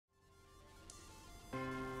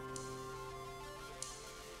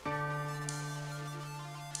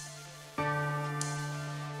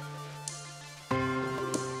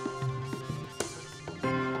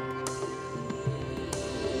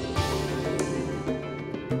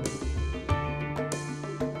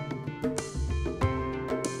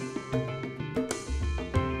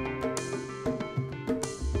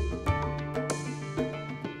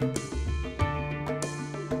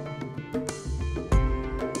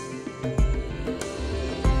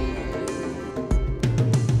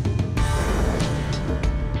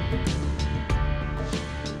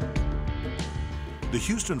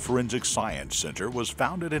Houston Forensic Science Center was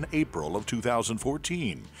founded in April of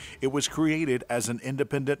 2014. It was created as an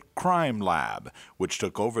independent crime lab, which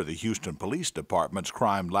took over the Houston Police Department's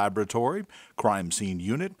crime laboratory, crime scene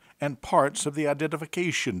unit, and parts of the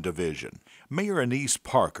identification division. Mayor Anise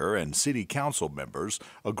Parker and city council members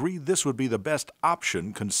agreed this would be the best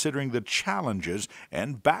option considering the challenges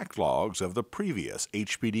and backlogs of the previous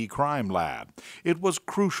HPD crime lab. It was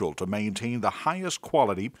crucial to maintain the highest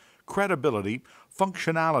quality, credibility,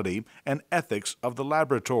 functionality, and ethics of the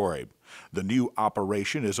laboratory. The new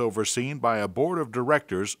operation is overseen by a board of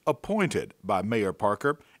directors appointed by Mayor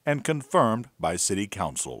Parker and confirmed by City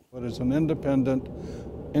Council. It is an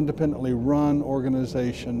independently run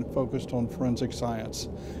organization focused on forensic science,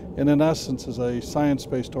 and in essence is a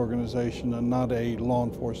science-based organization and not a law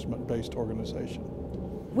enforcement-based organization.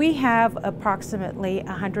 We have approximately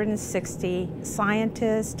 160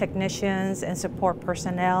 scientists, technicians, and support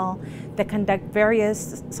personnel that conduct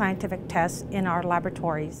various scientific tests in our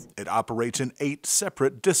laboratories. It operates in 8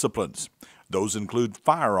 separate disciplines. Those include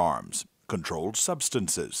firearms, controlled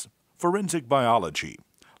substances, forensic biology,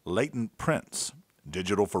 latent prints,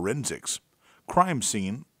 digital forensics, crime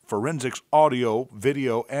scene, forensics audio,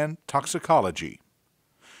 video, and toxicology.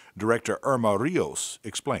 Director Irma Rios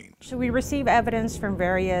explains. So we receive evidence from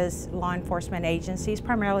various law enforcement agencies,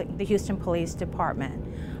 primarily the Houston Police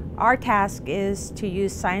Department. Our task is to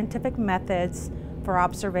use scientific methods for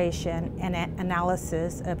observation and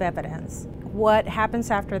analysis of evidence. What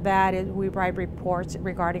happens after that is we write reports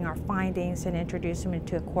regarding our findings and introduce them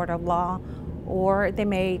into a court of law, or they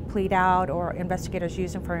may plead out, or investigators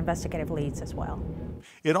use them for investigative leads as well.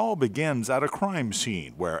 It all begins at a crime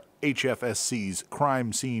scene where HFSC's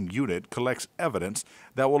crime scene unit collects evidence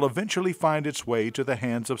that will eventually find its way to the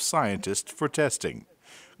hands of scientists for testing.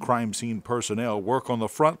 Crime scene personnel work on the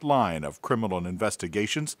front line of criminal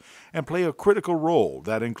investigations and play a critical role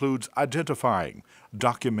that includes identifying,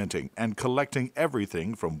 documenting, and collecting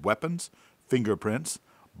everything from weapons, fingerprints,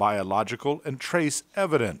 biological, and trace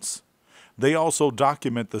evidence. They also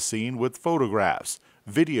document the scene with photographs,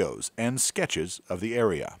 videos, and sketches of the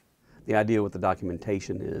area. The idea with the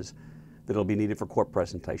documentation is that it'll be needed for court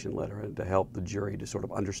presentation later and to help the jury to sort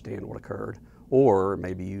of understand what occurred, or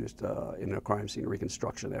may be used in a crime scene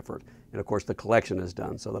reconstruction effort. And of course the collection is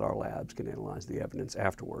done so that our labs can analyze the evidence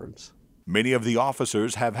afterwards. Many of the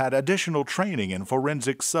officers have had additional training in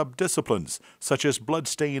forensic subdisciplines, such as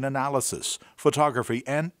bloodstain analysis, photography,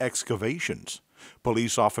 and excavations.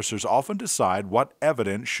 Police officers often decide what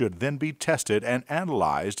evidence should then be tested and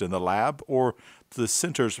analyzed in the lab or the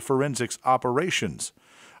center's forensics operations.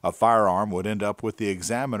 A firearm would end up with the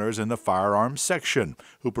examiners in the firearms section,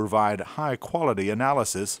 who provide high-quality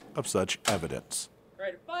analysis of such evidence.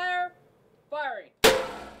 Ready to fire? Firing.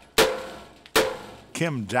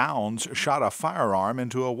 Kim Downs shot a firearm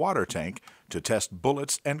into a water tank to test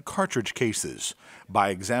bullets and cartridge cases. By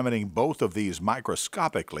examining both of these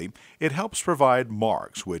microscopically, it helps provide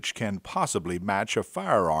marks which can possibly match a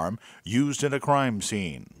firearm used in a crime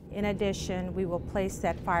scene. In addition, we will place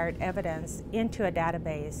that fired evidence into a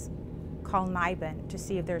database called NIBIN to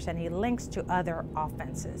see if there's any links to other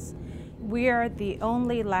offenses. We are the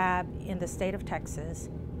only lab in the state of Texas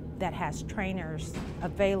that has trainers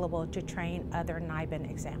available to train other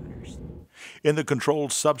NIBIN examiners. In the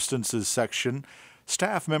controlled substances section,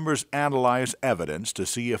 staff members analyze evidence to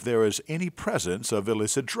see if there is any presence of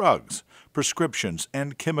illicit drugs, prescriptions,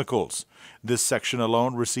 and chemicals. This section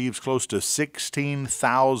alone receives close to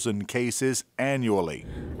 16,000 cases annually.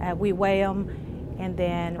 We weigh them and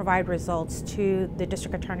then provide results to the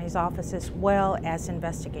district attorney's office as well as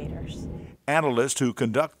investigators. Analysts who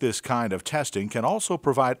conduct this kind of testing can also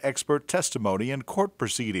provide expert testimony in court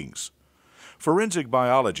proceedings. Forensic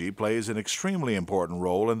biology plays an extremely important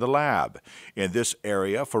role in the lab. In this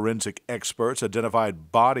area, forensic experts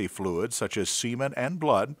identified body fluids such as semen and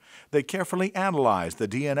blood. They carefully analyze the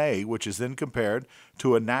DNA, which is then compared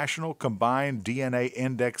to a national combined DNA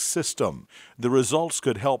index system. The results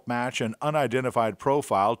could help match an unidentified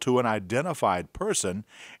profile to an identified person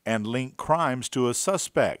and link crimes to a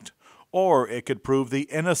suspect. Or it could prove the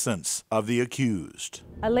innocence of the accused.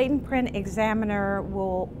 A latent print examiner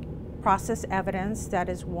will process evidence. That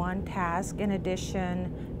is one task. In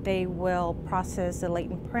addition, they will process the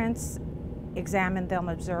latent prints, examine them,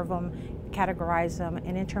 observe them, categorize them,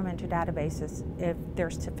 and enter them into databases if they're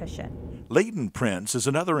sufficient. Latent prints is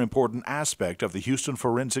another important aspect of the Houston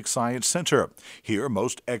Forensic Science Center. Here,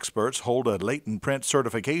 most experts hold a latent print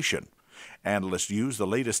certification. Analysts use the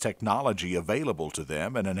latest technology available to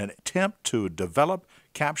them in an attempt to develop,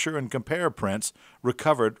 capture, and compare prints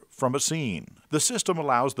recovered from a scene. The system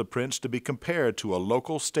allows the prints to be compared to a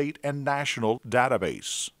local, state, and national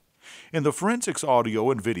database. In the forensics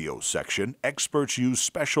audio and video section, experts use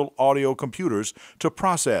special audio computers to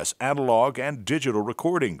process analog and digital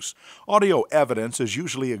recordings. Audio evidence is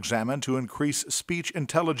usually examined to increase speech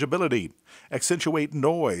intelligibility, accentuate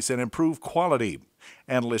noise, and improve quality.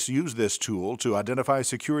 Analysts use this tool to identify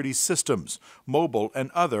security systems, mobile,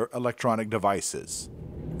 and other electronic devices.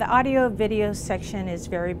 The audio-video section is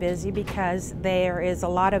very busy because there is a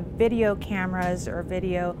lot of video cameras or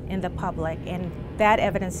video in the public, and that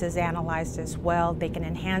evidence is analyzed as well. They can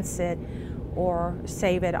enhance it or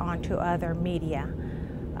save it onto other media.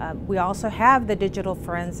 We also have the digital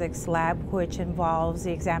forensics lab, which involves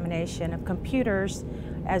the examination of computers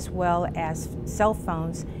as well as cell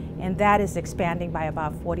phones, and that is expanding by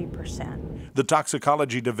about 40%. The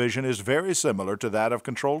toxicology division is very similar to that of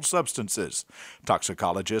controlled substances.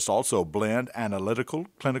 Toxicologists also blend analytical,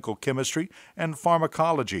 clinical chemistry, and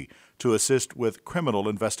pharmacology to assist with criminal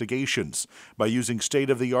investigations. By using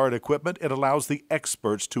state-of-the-art equipment, it allows the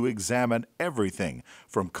experts to examine everything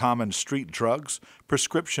from common street drugs,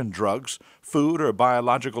 prescription drugs, food or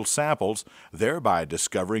biological samples, thereby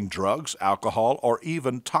discovering drugs, alcohol, or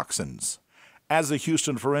even toxins. As the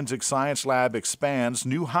Houston Forensic Science Lab expands,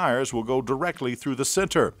 new hires will go directly through the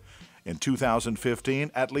center. In 2015,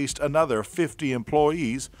 at least another 50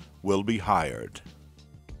 employees will be hired.